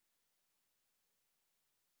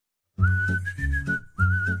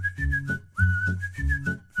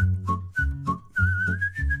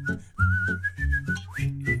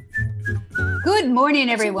Good morning,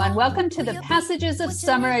 everyone. Welcome to the Passages of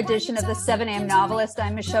Summer edition of the 7 a.m. Novelist.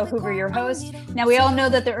 I'm Michelle Hoover, your host. Now, we all know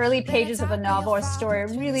that the early pages of a novel or story are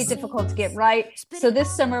really difficult to get right. So this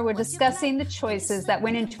summer, we're discussing the choices that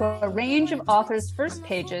went into a range of authors' first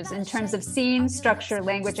pages in terms of scene, structure,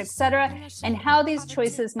 language, etc., and how these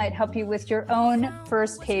choices might help you with your own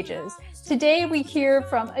first pages. Today, we hear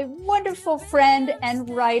from a wonderful friend and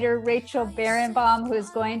writer, Rachel Barenbaum, who is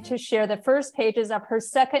going to share the first pages of her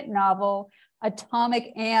second novel,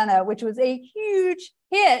 Atomic Anna, which was a huge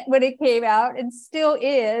hit when it came out and still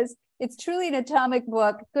is. It's truly an atomic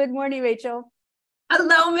book. Good morning, Rachel.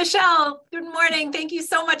 Hello, Michelle. Good morning. Thank you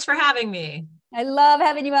so much for having me. I love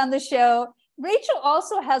having you on the show. Rachel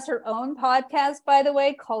also has her own podcast, by the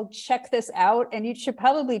way, called Check This Out, and you should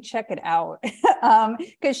probably check it out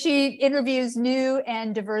because she interviews new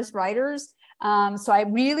and diverse writers. So I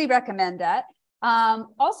really recommend that.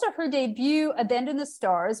 Also, her debut, A Bend in the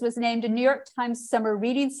Stars, was named a New York Times Summer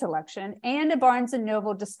Reading Selection and a Barnes &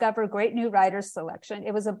 Noble Discover Great New Writers Selection.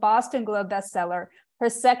 It was a Boston Globe bestseller. Her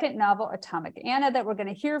second novel, Atomic Anna, that we're going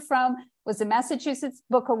to hear from, was a Massachusetts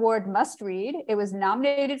Book Award must-read. It was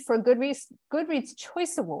nominated for a Goodreads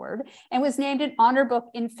Choice Award and was named an honor book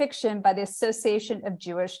in fiction by the Association of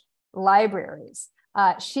Jewish Libraries.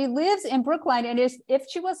 She lives in Brookline, and if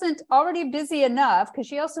she wasn't already busy enough, because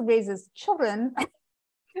she also raises children,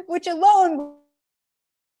 which alone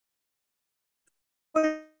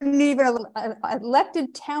wouldn't even an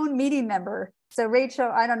elected town meeting member. So Rachel,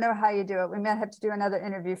 I don't know how you do it. We might have to do another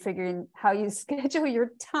interview figuring how you schedule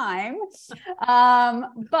your time.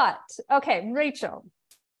 But okay, Rachel.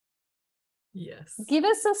 Yes. Give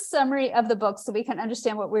us a summary of the book so we can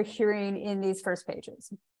understand what we're hearing in these first pages.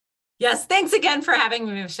 Yes, thanks again for having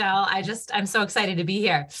me, Michelle. I'm so excited to be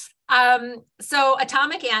here. So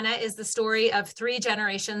Atomic Anna is the story of 3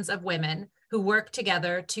 generations of women who work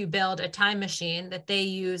together to build a time machine that they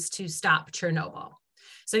use to stop Chernobyl.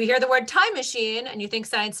 So you hear the word time machine and you think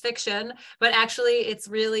science fiction, but actually it's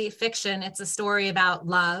really fiction. It's a story about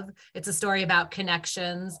love. It's a story about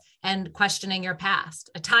connections and questioning your past.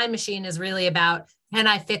 A time machine is really about, can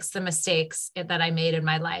I fix the mistakes that I made in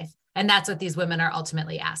my life? And that's what these women are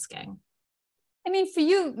ultimately asking. I mean, for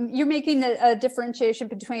you, you're making a differentiation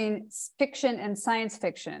between fiction and science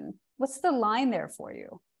fiction. What's the line there for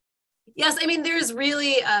you? Yes, I mean, there's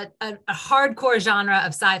really a hardcore genre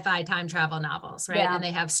of sci-fi time travel novels, right? Yeah. And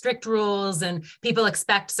they have strict rules and people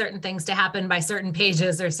expect certain things to happen by certain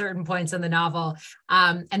pages or certain points in the novel.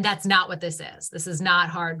 And that's not what this is. This is not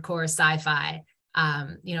hardcore sci-fi.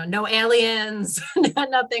 No aliens,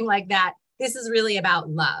 nothing like that. This is really about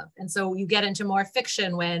love. And so you get into more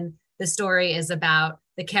fiction when the story is about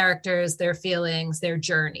the characters, their feelings, their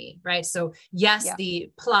journey, right? So yes, yeah.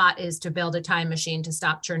 The plot is to build a time machine to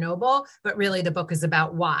stop Chernobyl, but really the book is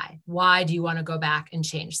about why. Why do you want to go back and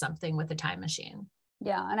change something with the time machine?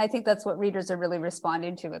 Yeah, and I think that's what readers are really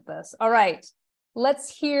responding to with this. All right,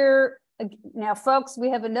 let's hear, now folks, we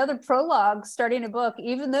have another prologue starting a book,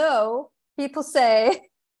 even though people say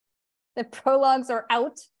that prologues are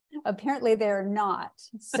out. Apparently they're not.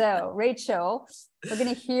 So Rachel, we're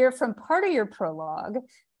going to hear from part of your prologue,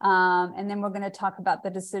 and then we're going to talk about the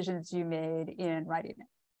decisions you made in writing it.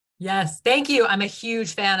 Yes, thank you. I'm a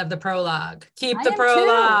huge fan of the prologue. Keep the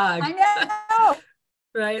prologue. Too. I know.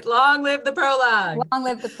 Right. Long live the prologue. Long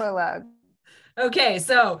live the prologue. Okay,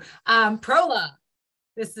 so prologue.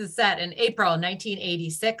 This is set in April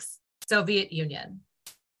 1986, Soviet Union.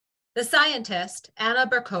 The scientist, Anna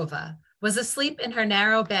Barkova, was asleep in her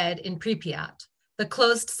narrow bed in Pripyat, the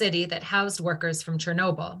closed city that housed workers from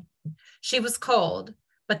Chernobyl. She was cold,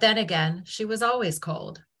 but then again, she was always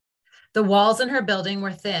cold. The walls in her building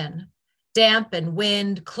were thin. Damp and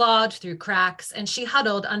wind clawed through cracks, and she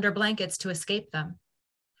huddled under blankets to escape them.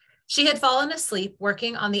 She had fallen asleep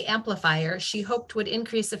working on the amplifier she hoped would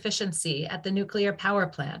increase efficiency at the nuclear power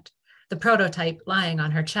plant, the prototype lying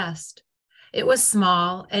on her chest. It was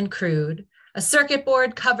small and crude, a circuit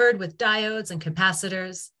board covered with diodes and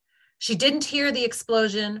capacitors. She didn't hear the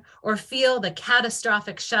explosion or feel the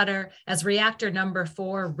catastrophic shudder as reactor number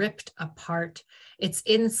 4 ripped apart, its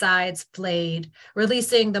insides flayed,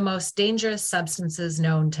 releasing the most dangerous substances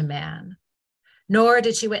known to man. Nor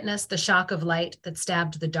did she witness the shock of light that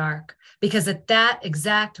stabbed the dark, because at that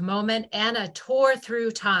exact moment, Anna tore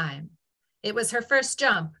through time. It was her first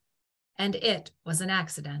jump, and it was an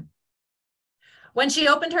accident. When she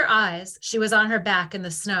opened her eyes, she was on her back in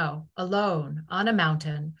the snow, alone on a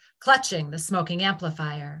mountain, clutching the smoking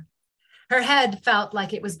amplifier. Her head felt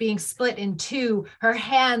like it was being split in 2. Her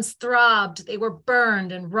hands throbbed. They were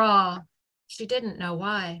burned and raw. She didn't know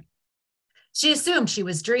why. She assumed she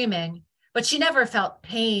was dreaming, but she never felt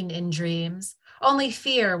pain in dreams, only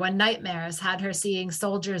fear when nightmares had her seeing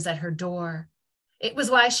soldiers at her door. It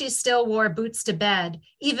was why she still wore boots to bed,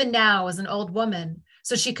 even now as an old woman,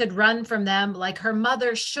 so she could run from them like her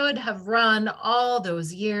mother should have run all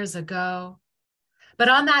those years ago. But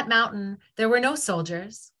on that mountain, there were no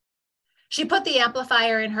soldiers. She put the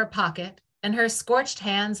amplifier in her pocket and her scorched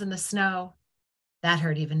hands in the snow. That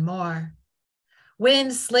hurt even more.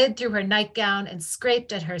 Wind slid through her nightgown and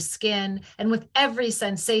scraped at her skin, and with every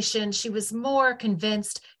sensation, she was more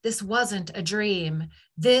convinced this wasn't a dream.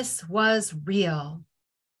 This was real.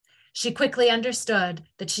 She quickly understood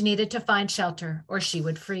that she needed to find shelter or she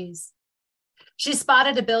would freeze. She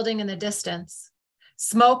spotted a building in the distance.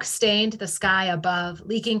 Smoke stained the sky above,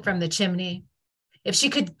 leaking from the chimney. If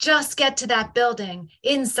she could just get to that building,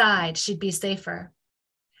 inside, she'd be safer.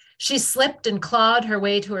 She slipped and clawed her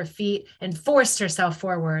way to her feet and forced herself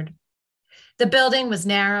forward. The building was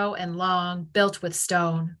narrow and long, built with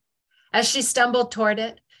stone. As she stumbled toward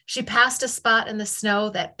it, she passed a spot in the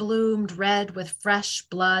snow that bloomed red with fresh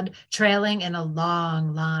blood trailing in a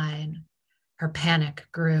long line. Her panic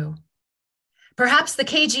grew. Perhaps the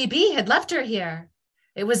KGB had left her here.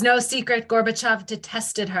 It was no secret Gorbachev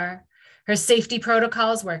detested her. Her safety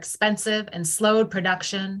protocols were expensive and slowed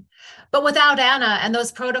production. But without Anna and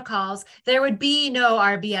those protocols, there would be no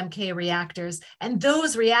RBMK reactors, and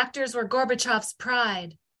those reactors were Gorbachev's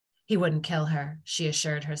pride. He wouldn't kill her, she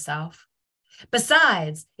assured herself.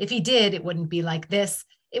 Besides, if he did, it wouldn't be like this.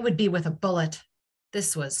 It would be with a bullet.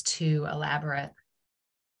 This was too elaborate.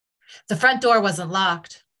 The front door wasn't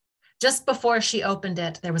locked. Just before she opened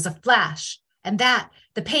it, there was a flash, and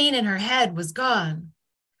the pain in her head was gone.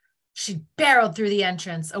 She barreled through the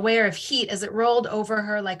entrance, aware of heat as it rolled over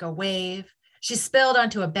her like a wave. She spilled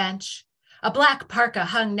onto a bench. A black parka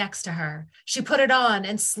hung next to her. She put it on,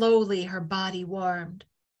 and slowly her body warmed.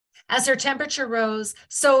 As her temperature rose,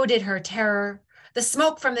 so did her terror. The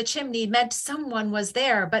smoke from the chimney meant someone was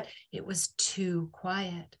there, but it was too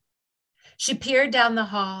quiet. She peered down the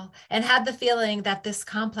hall and had the feeling that this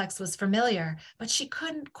complex was familiar, but she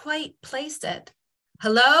couldn't quite place it.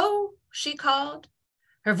 "Hello?" she called.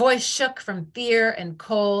 Her voice shook from fear and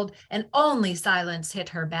cold, and only silence hit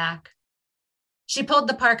her back. She pulled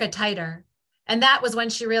the parka tighter, and that was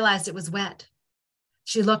when she realized it was wet.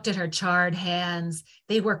 She looked at her charred hands.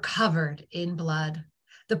 They were covered in blood.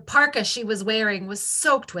 The parka she was wearing was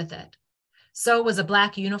soaked with it. So was a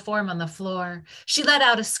black uniform on the floor. She let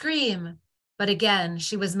out a scream, but again,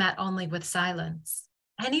 she was met only with silence.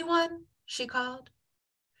 "Anyone?" she called.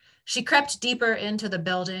 She crept deeper into the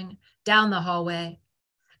building, down the hallway.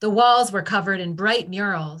 The walls were covered in bright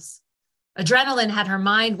murals. Adrenaline had her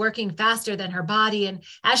mind working faster than her body, and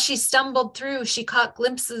as she stumbled through, she caught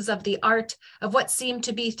glimpses of the art of what seemed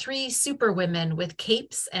to be 3 superwomen with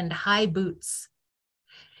capes and high boots.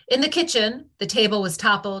 In the kitchen, the table was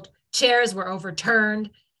toppled, chairs were overturned.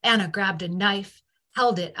 Anna grabbed a knife,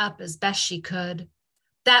 held it up as best she could.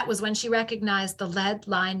 That was when she recognized the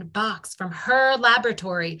lead-lined box from her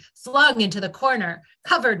laboratory, flung into the corner,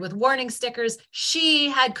 covered with warning stickers she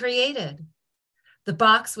had created. The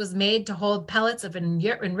box was made to hold pellets of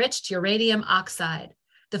enriched uranium oxide,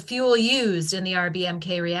 the fuel used in the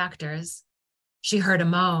RBMK reactors. She heard a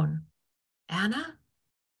moan. "Anna?"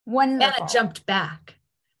 Wonderful. Anna jumped back.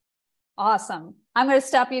 Awesome. I'm going to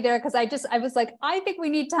stop you there because I was like, I think we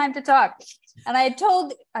need time to talk. And I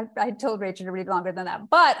told Rachel to read longer than that,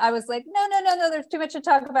 but I was like, no, there's too much to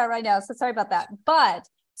talk about right now. So sorry about that. But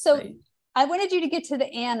so right. I wanted you to get to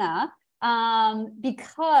the Anna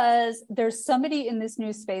because there's somebody in this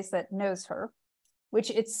new space that knows her, which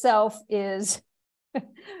itself is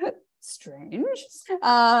strange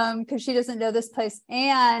because she doesn't know this place.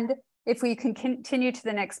 And if we can continue to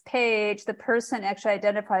the next page, the person actually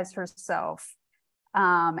identifies herself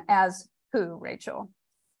as who, Rachel?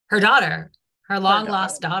 Her daughter, her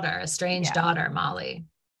long-lost daughter, estranged daughter, Molly.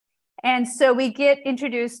 And so we get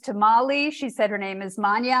introduced to Molly. She said her name is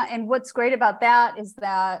Manya. And what's great about that is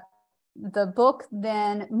that the book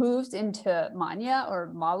then moves into Manya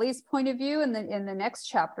or Molly's point of view in the next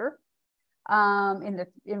chapter, in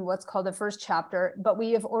what's called the first chapter, but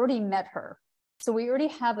we have already met her. So we already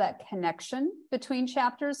have that connection between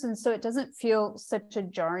chapters. And so it doesn't feel such a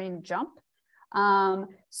jarring jump.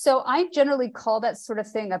 So I generally call that sort of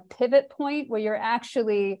thing a pivot point where you're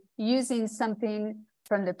actually using something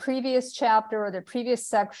from the previous chapter or the previous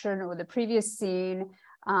section or the previous scene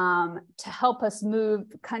to help us move,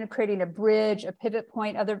 kind of creating a bridge, a pivot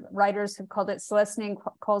point. Other writers have called it, Celeste Ning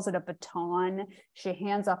calls it a baton. She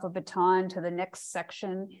hands off a baton to the next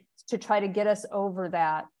section to try to get us over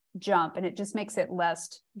that jump. And it just makes it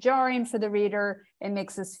less jarring for the reader. It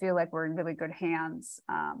makes us feel like we're in really good hands.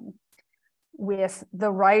 with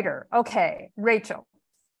the writer. Okay, Rachel,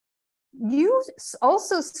 you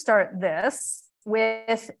also start this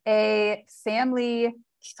with a family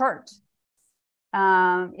chart.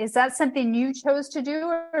 Is that something you chose to do,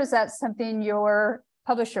 or is that something your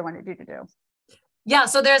publisher wanted you to do? Yeah,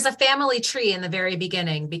 so there's a family tree in the very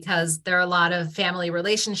beginning because there are a lot of family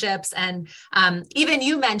relationships. And even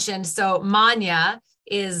you mentioned, so Manya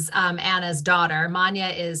is Anna's daughter. Manya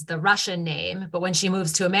is the Russian name, but when she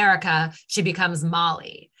moves to America, she becomes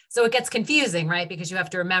Molly. So it gets confusing, right? Because you have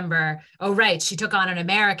to remember, oh, right, she took on an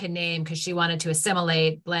American name because she wanted to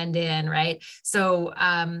assimilate, blend in, right? So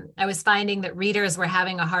I was finding that readers were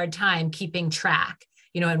having a hard time keeping track,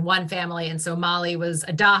 in one family. And so Molly was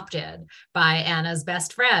adopted by Anna's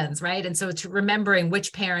best friends, right? And so it's remembering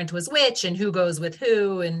which parent was which and who goes with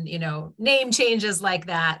who and, name changes like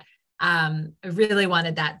that. I really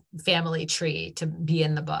wanted that family tree to be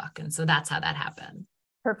in the book. And so that's how that happened.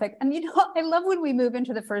 Perfect. And I love when we move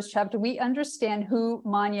into the first chapter, we understand who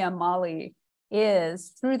Manya Molly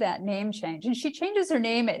is through that name change. And she changes her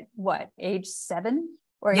name at what, age 7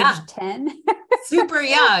 or age 10? Super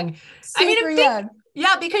young. Super young.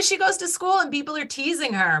 Yeah, because she goes to school and people are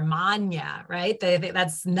teasing her, Manya, right? They think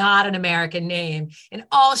that's not an American name. And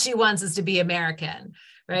all she wants is to be American,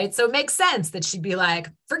 right? So it makes sense that she'd be like,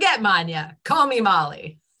 forget Manya, call me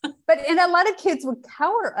Molly. And a lot of kids would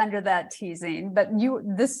cower under that teasing, but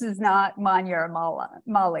this is not Manya or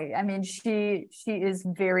Molly. I mean, she is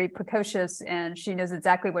very precocious and she knows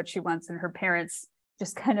exactly what she wants, and her parents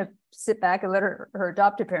just kind of sit back and let her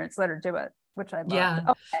adopted parents let her do it, which I love. Yeah.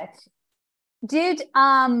 Okay.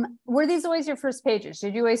 Were these always your first pages?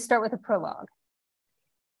 Did you always start with a prologue?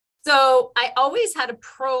 So I always had a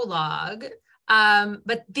prologue,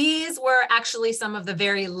 but these were actually some of the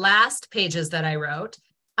very last pages that I wrote.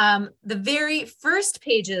 The very first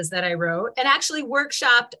pages that I wrote and actually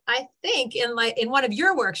workshopped, I think in one of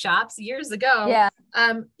your workshops years ago,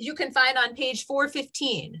 you can find on page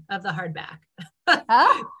 415 of the hardback.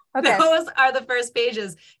 Okay. Those are the first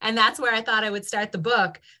pages. And that's where I thought I would start the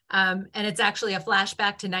book. And it's actually a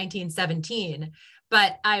flashback to 1917.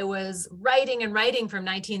 But I was writing from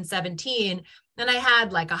 1917, and I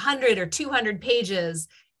had like 100 or 200 pages.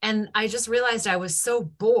 And I just realized I was so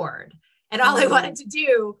bored. And all I wanted to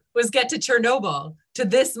do was get to Chernobyl, to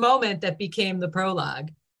this moment that became the prologue.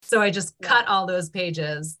 So I just cut all those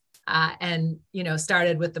pages and,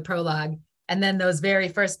 started with the prologue. And then those very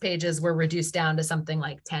first pages were reduced down to something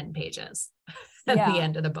like 10 pages at the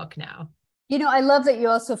end of the book now. I love that you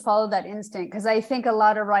also follow that instinct, because I think a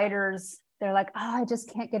lot of writers, they're like, I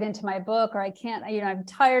just can't get into my book, or I can't, I'm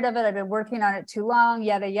tired of it. I've been working on it too long,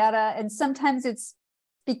 yada, yada. And sometimes it's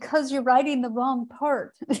because you're writing the wrong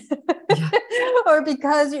part or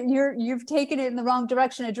because you've taken it in the wrong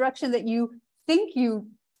direction, a direction that you think you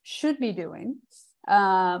should be doing,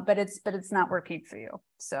 but it's not working for you.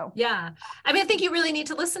 So I mean, I think you really need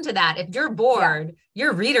to listen to that. If you're bored,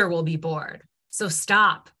 your reader will be bored. So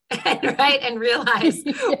stop and write and realize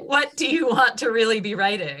what do you want to really be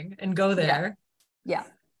writing, and go there.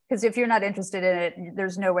 Because if you're not interested in it,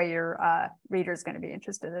 there's no way your reader is going to be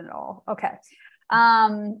interested in it all. Okay.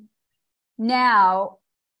 Now,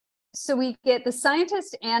 so we get the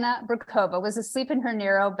scientist Anna Barkova was asleep in her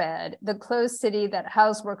narrow bed, the closed city that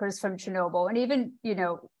housed workers from Chernobyl. And even,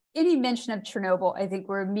 any mention of Chernobyl, I think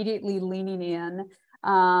we're immediately leaning in.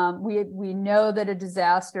 We know that a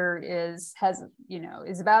disaster is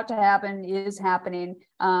about to happen, is happening.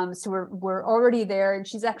 So we're already there, and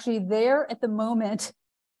she's actually there at the moment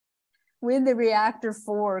when the reactor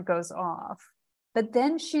 4 goes off. But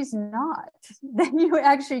then she's not. Then you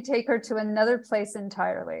actually take her to another place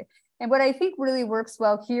entirely. And what I think really works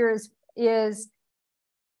well here is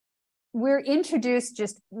we're introduced,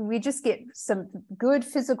 we just get some good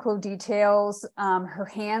physical details.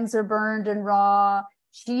 Her hands are burned and raw.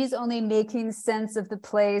 She's only making sense of the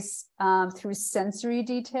place through sensory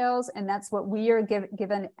details. And that's what we are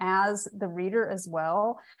given as the reader as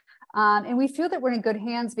well. And we feel that we're in good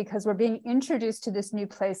hands because we're being introduced to this new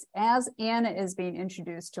place as Anna is being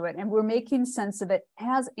introduced to it. And we're making sense of it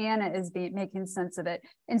as Anna is making sense of it.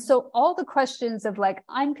 And so all the questions of like,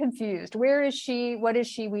 I'm confused. Where is she? What is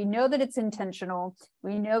she? We know that it's intentional.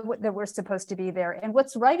 We know that we're supposed to be there. And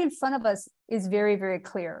what's right in front of us is very, very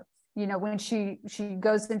clear. When she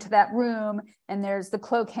goes into that room and there's the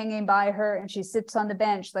cloak hanging by her and she sits on the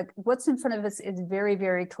bench, like what's in front of us is very,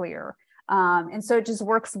 very clear. And so it just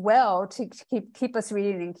works well to keep us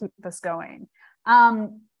reading and keep us going.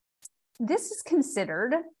 This is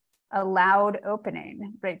considered a loud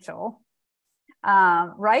opening, Rachel,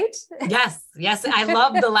 right? Yes. I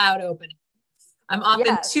love the loud opening. I'm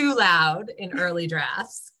often too loud in early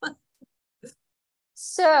drafts.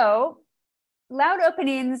 So loud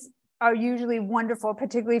openings are usually wonderful,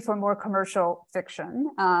 particularly for more commercial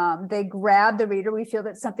fiction. They grab the reader. We feel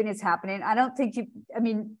that something is happening. I don't think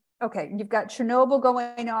okay, you've got Chernobyl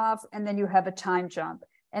going off, and then you have a time jump.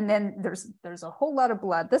 And then there's a whole lot of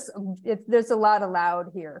blood. There's a lot of loud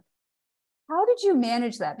here. How did you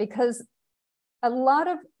manage that? Because a lot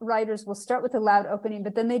of writers will start with a loud opening,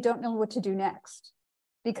 but then they don't know what to do next.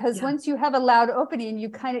 Because once you have a loud opening,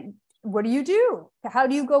 you what do you do? How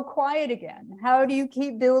do you go quiet again? How do you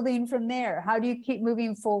keep building from there? How do you keep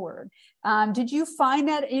moving forward? Did you find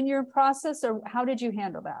that in your process, or how did you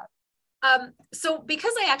handle that? So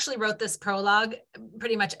because I actually wrote this prologue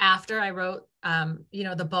pretty much after I wrote,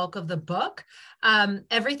 the bulk of the book,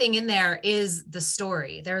 everything in there is the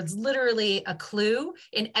story. There's literally a clue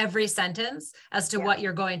in every sentence as to what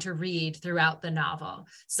you're going to read throughout the novel.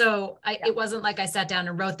 So it wasn't like I sat down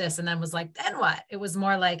and wrote this and then was like, then what? It was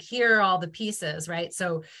more like, here are all the pieces, right?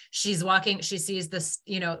 So she's walking, she sees this,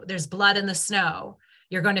 there's blood in the snow.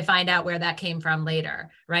 You're going to find out where that came from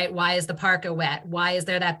later, right? Why is the parka wet? Why is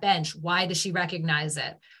there that bench? Why does she recognize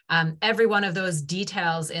it? Every one of those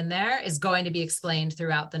details in there is going to be explained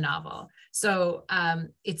throughout the novel. So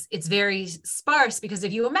it's very sparse, because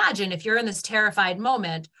if you imagine, if you're in this terrified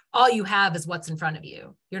moment, all you have is what's in front of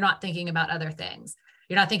you. You're not thinking about other things.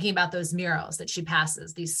 You're not thinking about those murals that she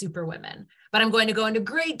passes, these super women. But I'm going to go into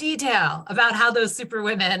great detail about how those super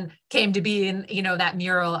women came to be in, that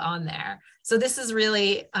mural on there. So this is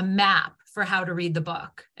really a map for how to read the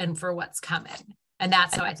book and for what's coming. And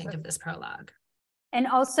that's how I think of this prologue. And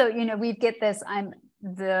also, we get this,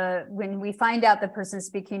 when we find out the person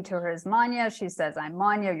speaking to her is Manya, she says, I'm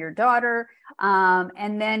Manya, your daughter.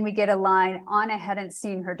 And then we get a line, Anna hadn't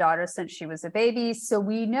seen her daughter since she was a baby. So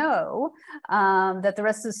we know that the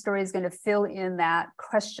rest of the story is going to fill in that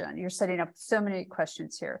question. You're setting up so many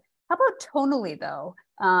questions here. How about tonally, though,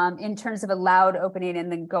 in terms of a loud opening and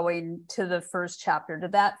then going to the first chapter?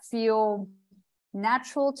 Did that feel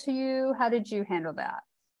natural to you? How did you handle that?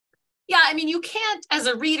 Yeah, I mean, you can't, as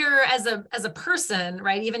a reader, as a person,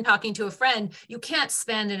 right, even talking to a friend, you can't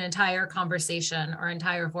spend an entire conversation or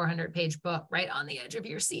entire 400-page book right on the edge of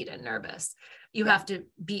your seat and nervous. You have to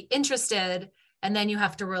be interested, and then you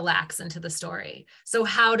have to relax into the story. So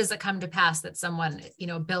how does it come to pass that someone,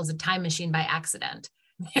 builds a time machine by accident?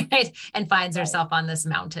 Right? And finds herself on this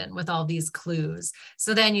mountain with all these clues.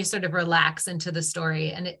 So then you sort of relax into the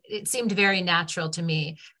story, and it seemed very natural to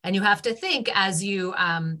me. And you have to think as you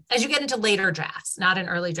get into later drafts, not in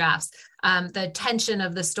early drafts, the tension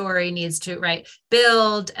of the story needs to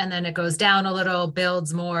build, and then it goes down a little,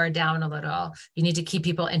 builds more, down a little. You need to keep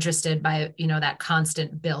people interested by that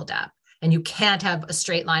constant build up, and you can't have a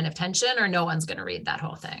straight line of tension, or no one's going to read that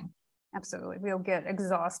whole thing. Absolutely. We'll get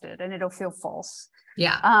exhausted and it'll feel false.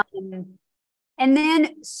 Yeah. And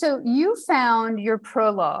then, so you found your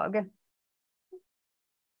prologue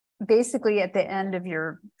basically at the end of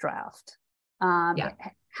your draft.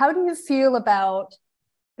 How do you feel about,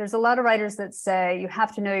 there's a lot of writers that say you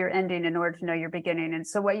have to know your ending in order to know your beginning. And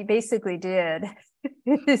so what you basically did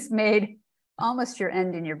is made almost your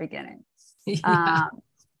ending your beginning. Yeah.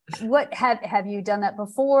 What have you done that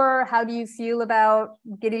before? How do you feel about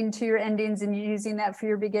getting to your endings and using that for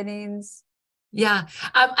your beginnings? Yeah,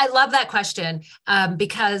 I love that question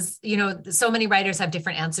because, so many writers have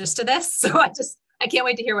different answers to this. So I can't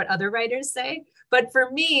wait to hear what other writers say. But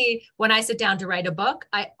for me, when I sit down to write a book,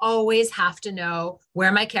 I always have to know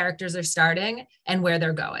where my characters are starting and where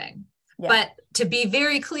they're going. Yeah. But to be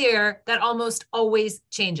very clear, that almost always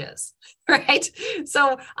changes, right?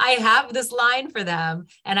 So I have this line for them,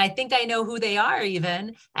 and I think I know who they are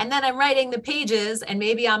even. And then I'm writing the pages, and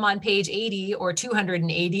maybe I'm on page 80 or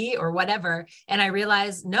 280 or whatever. And I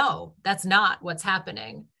realize, no, that's not what's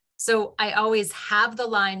happening. So I always have the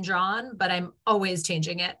line drawn, but I'm always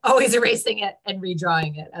changing it, always erasing it and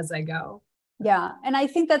redrawing it as I go. Yeah. And I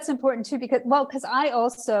think that's important too, because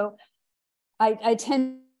I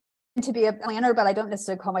tend to be a planner, but I don't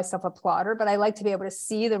necessarily call myself a plotter, but I like to be able to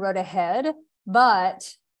see the road ahead.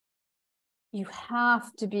 But you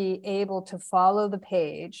have to be able to follow the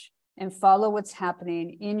page and follow what's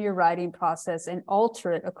happening in your writing process and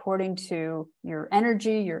alter it according to your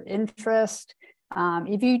energy, your interest.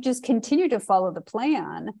 If you just continue to follow the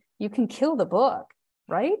plan, you can kill the book,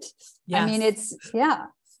 right? Yes. I mean,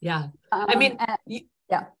 Yeah. I mean,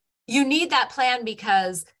 you need that plan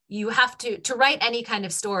because you have to write any kind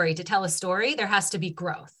of story, to tell a story, there has to be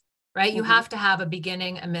growth, right? Mm-hmm. You have to have a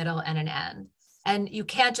beginning, a middle, and an end. And you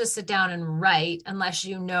can't just sit down and write unless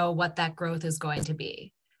you know what that growth is going to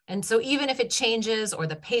be. And so even if it changes or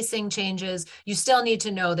the pacing changes, you still need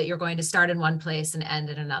to know that you're going to start in one place and end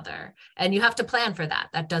in another. And you have to plan for that.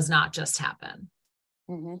 That does not just happen.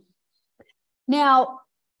 Mm-hmm. Now,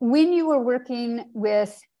 when you were working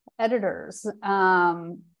with editors,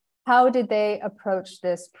 how did they approach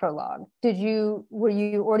this prologue? Were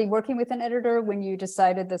you already working with an editor when you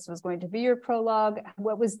decided this was going to be your prologue?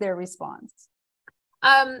 What was their response?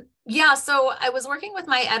 Yeah, so I was working with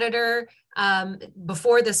my editor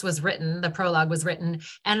before this was written, the prologue was written,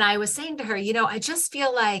 and I was saying to her, I just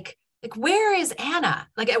feel like where is Anna?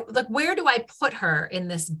 Like where do I put her in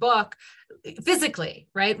this book physically,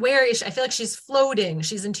 right? Where is she? I feel like she's floating.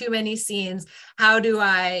 She's in too many scenes. How do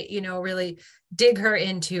I, really dig her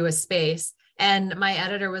into a space? And my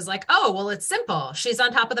editor was like, oh, well, it's simple. She's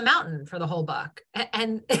on top of the mountain for the whole book.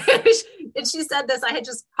 And she said this, I had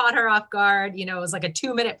just caught her off guard. It was like a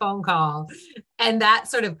 2-minute phone call. And that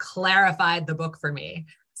sort of clarified the book for me.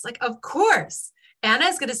 It's like, of course, Anna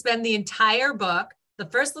is going to spend the entire book, the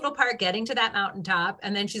first little part getting to that mountaintop,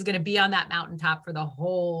 and then she's going to be on that mountaintop for the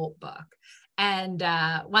whole book. And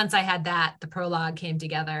once I had that, the prologue came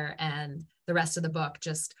together and the rest of the book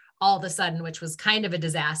just all of a sudden, which was kind of a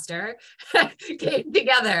disaster, came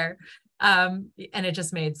together. And it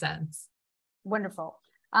just made sense. Wonderful.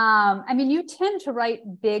 You tend to write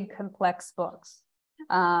big, complex books.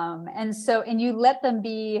 And you let them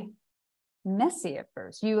be messy at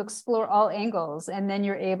first. You explore all angles, and then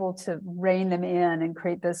you're able to rein them in and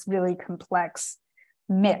create this really complex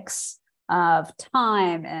mix of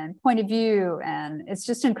time and point of view. And it's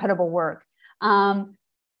just incredible work.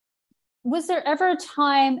 Was there ever a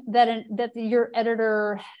time that your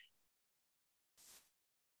editor,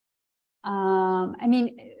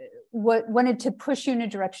 wanted to push you in a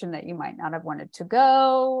direction that you might not have wanted to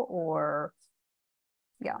go, or?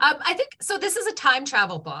 Yeah. I think, so this is a time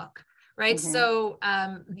travel book, right? Mm-hmm. So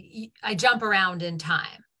I jump around in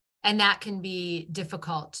time, and that can be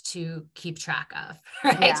difficult to keep track of,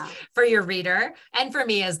 right? Yeah. For your reader and for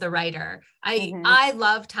me as the writer. I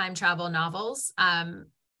love time travel novels,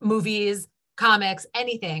 movies, comics,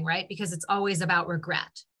 anything, right? Because it's always about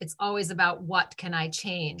regret. It's always about what can I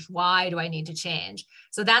change? Why do I need to change?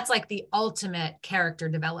 So that's like the ultimate character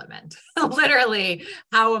development. Literally,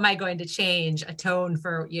 how am I going to change, atone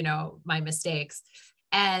for, my mistakes?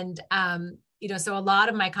 And, so a lot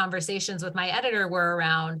of my conversations with my editor were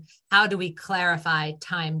around how do we clarify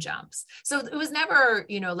time jumps? So it was never,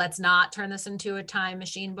 let's not turn this into a time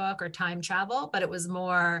machine book or time travel, but it was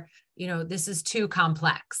more, this is too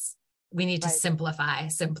complex. We need to simplify.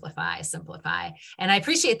 And I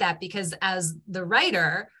appreciate that, because as the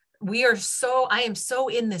writer, I am so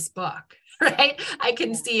in this book, right? I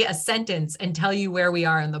can see a sentence and tell you where we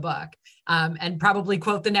are in the book. And probably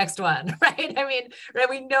quote the next one, right?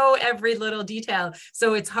 We know every little detail.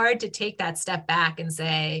 So it's hard to take that step back and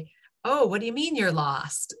say, oh, what do you mean you're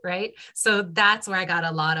lost, right? So that's where I got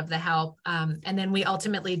a lot of the help. And then we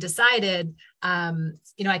ultimately decided,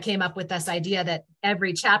 I came up with this idea that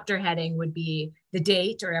every chapter heading would be the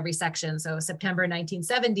date, or every section. So September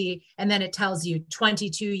 1970, and then it tells you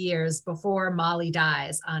 22 years before Molly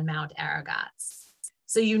dies on Mount Aragats.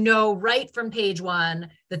 So right from page 1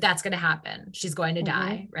 that that's going to happen. She's going to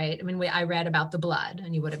die, right? I read about the blood,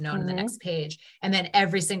 and you would have known in the next page. And then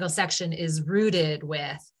every single section is rooted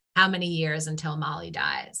with how many years until Molly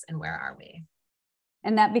dies, and where are we?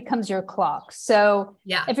 And that becomes your clock. So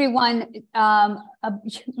everyone,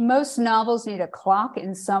 most novels need a clock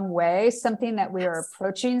in some way, something that we are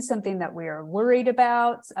approaching, something that we are worried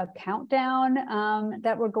about, a countdown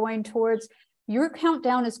that we're going towards. Your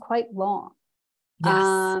countdown is quite long.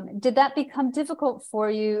 Yes. Did that become difficult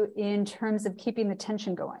for you in terms of keeping the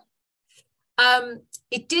tension going?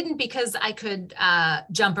 It didn't, because I could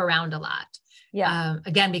jump around a lot. Yeah.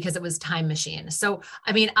 Again, because it was time machine. So,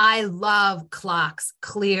 I love clocks,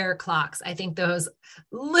 clear clocks. I think those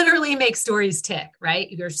literally make stories tick, right?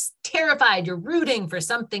 You're terrified, you're rooting for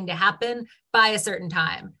something to happen by a certain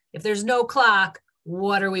time. If there's no clock,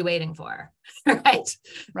 what are we waiting for? Right?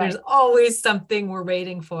 There's always something we're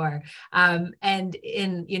waiting for. And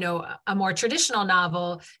in, a more traditional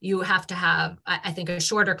novel, you have to have, I think a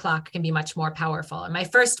shorter clock can be much more powerful. In my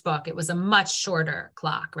first book, it was a much shorter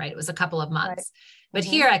clock, right? It was a couple of months. But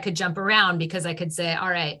here I could jump around, because I could say,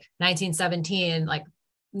 all right, 1917,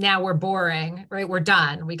 now we're boring, right? We're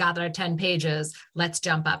done. We got our 10 pages. Let's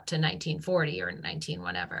jump up to 1940 or 19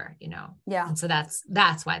 whatever, Yeah. And so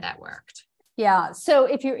that's why that worked. Yeah. So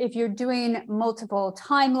if you're doing multiple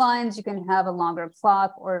timelines, you can have a longer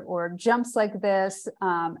clock, or jumps like this.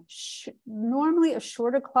 Normally a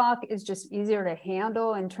shorter clock is just easier to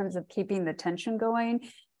handle in terms of keeping the tension going.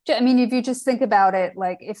 I mean, if you just think about it,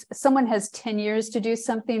 like if someone has 10 years to do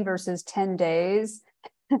something versus 10 days,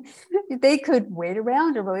 they could wait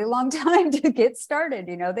around a really long time to get started.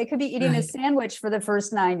 You know, they could be eating a sandwich for the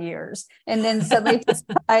first 9 years and then suddenly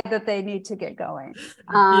decide that they need to get going.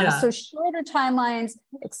 So shorter timelines,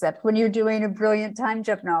 except when you're doing a brilliant time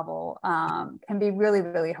jump novel, can be really,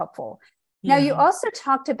 really helpful. Now, you also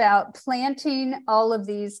talked about planting all of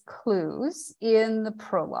these clues in the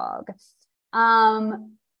prologue. And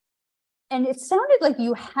it sounded like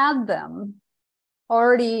you had them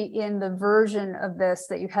already in the version of this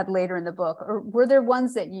that you had later in the book, or were there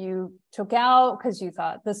ones that you took out because you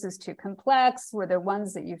thought this is too complex? Were there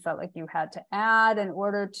ones that you felt like you had to add in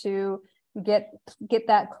order to get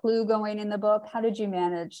that clue going in the book? How did you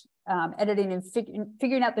manage editing and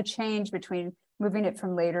figuring out the change between moving it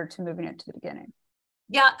from later to moving it to the beginning?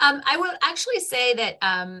 Yeah, I would actually say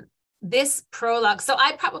that this prologue, so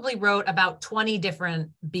I probably wrote about 20 different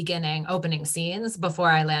opening scenes before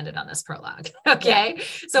I landed on this prologue. Okay. Yeah.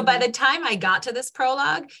 So by the time I got to this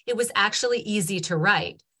prologue, it was actually easy to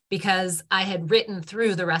write because I had written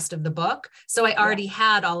through the rest of the book. So I already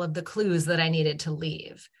had all of the clues that I needed to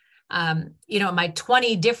leave. My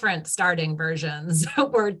 20 different starting versions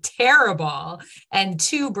were terrible and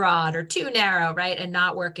too broad or too narrow, right? And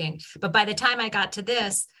not working. But by the time I got to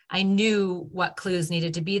this, I knew what clues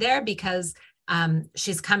needed to be there because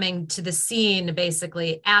she's coming to the scene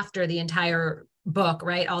basically after the entire book,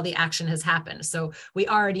 right? All the action has happened. So we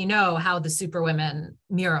already know how the Superwomen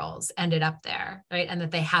murals ended up there, right? And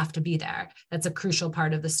that they have to be there. That's a crucial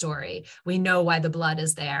part of the story. We know why the blood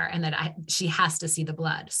is there and that she has to see the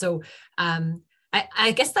blood. So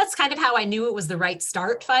I guess that's kind of how I knew it was the right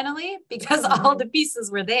start finally, because all the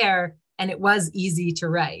pieces were there and it was easy to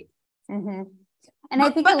write. Mm-hmm. And I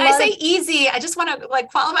think, but I say easy. I just want to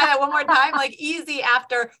qualify that one more time, easy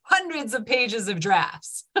after hundreds of pages of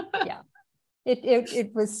drafts. Yeah,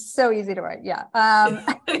 it was so easy to write. Yeah,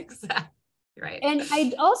 exactly right. And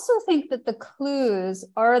I also think that the clues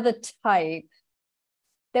are the type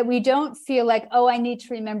that we don't feel like, oh, I need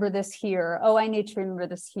to remember this here. Oh, I need to remember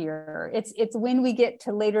this here. It's when we get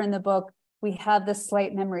to later in the book, we have this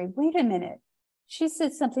slight memory. Wait a minute. She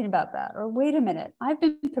said something about that, or wait a minute, I've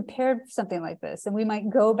been prepared for something like this. And we might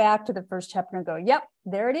go back to the first chapter and go, yep,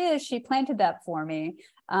 there it is. She planted that for me.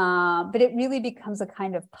 But it really becomes a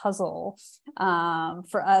kind of puzzle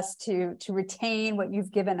for us to retain what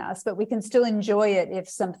you've given us, but we can still enjoy it if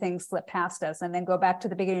something slipped past us and then go back to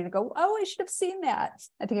the beginning and go, oh, I should have seen that.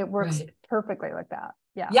 I think it works perfectly like that.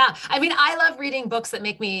 Yeah. Yeah. I mean, I love reading books that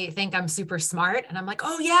make me think I'm super smart. And I'm like,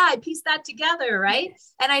 oh yeah, I pieced that together. Right.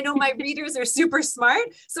 And I know my readers are super smart.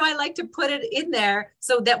 So I like to put it in there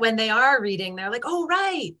so that when they are reading, they're like, oh,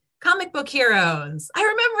 right. Comic book heroes. I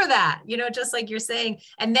remember that, just like you're saying.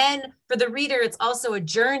 And then for the reader, it's also a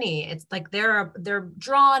journey. It's like they're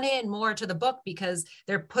drawn in more to the book because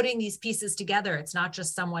they're putting these pieces together. It's not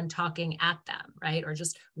just someone talking at them, right? Or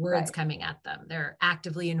just words coming at them. They're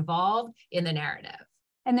actively involved in the narrative.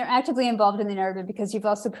 And they're actively involved in the narrative because you've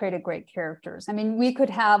also created great characters. I mean, we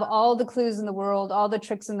could have all the clues in the world, all the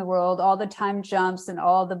tricks in the world, all the time jumps and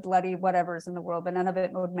all the bloody whatevers in the world, but none of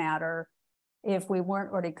it would matter if we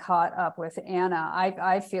weren't already caught up with Anna.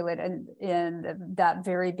 I feel it in that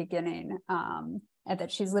very beginning, and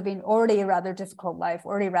that she's living already a rather difficult life,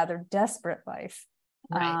 already a rather desperate life.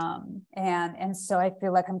 Right. And so I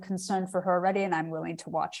feel like I'm concerned for her already, and I'm willing to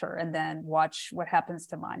watch her and then watch what happens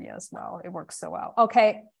to Manya as well. It works so well.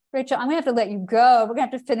 Okay, Rachel, I'm gonna have to let you go. We're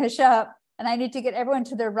gonna have to finish up, and I need to get everyone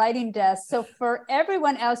to their writing desk. So for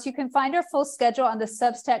everyone else, you can find our full schedule on the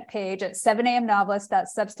Substack page at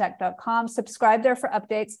 7amnovelist.substack.com. Subscribe there for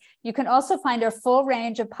updates. You can also find our full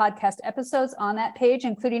range of podcast episodes on that page,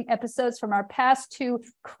 including episodes from our past 2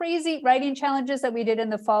 crazy writing challenges that we did in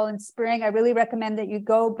the fall and spring. I really recommend that you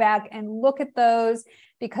go back and look at those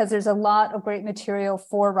because there's a lot of great material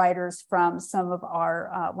for writers from some of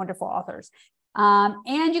our wonderful authors.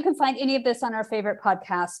 And you can find any of this on our favorite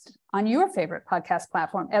podcast, on your favorite podcast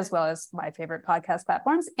platform, as well as my favorite podcast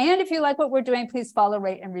platforms. And if you like what we're doing, please follow,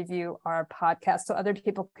 rate, and review our podcast so other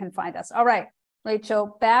people can find us. All right,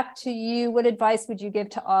 Rachel, back to you. What advice would you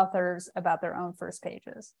give to authors about their own first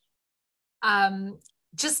pages?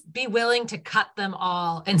 Just be willing to cut them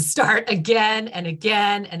all and start again and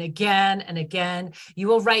again and again and again. You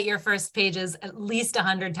will write your first pages at least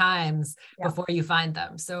 100 times before you find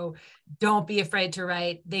them. So don't be afraid to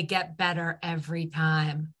write. They get better every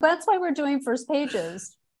time. That's why we're doing first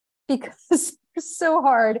pages, because they're so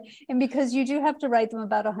hard and because you do have to write them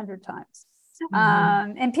about 100 times.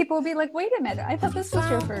 And people will be like, wait a minute, I thought this was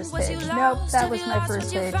your first page. Nope, that was my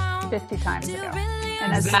first page 50 times ago.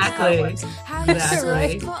 And that's Exactly.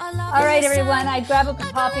 Right. All right, everyone. I grab a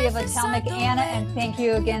copy of Atomic Anna, and thank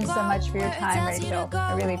you again so much for your time, Rachel.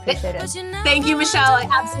 I really appreciate it. Thank you, Michelle. I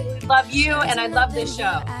absolutely love you, and I love this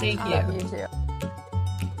show. Thank you. I love you too.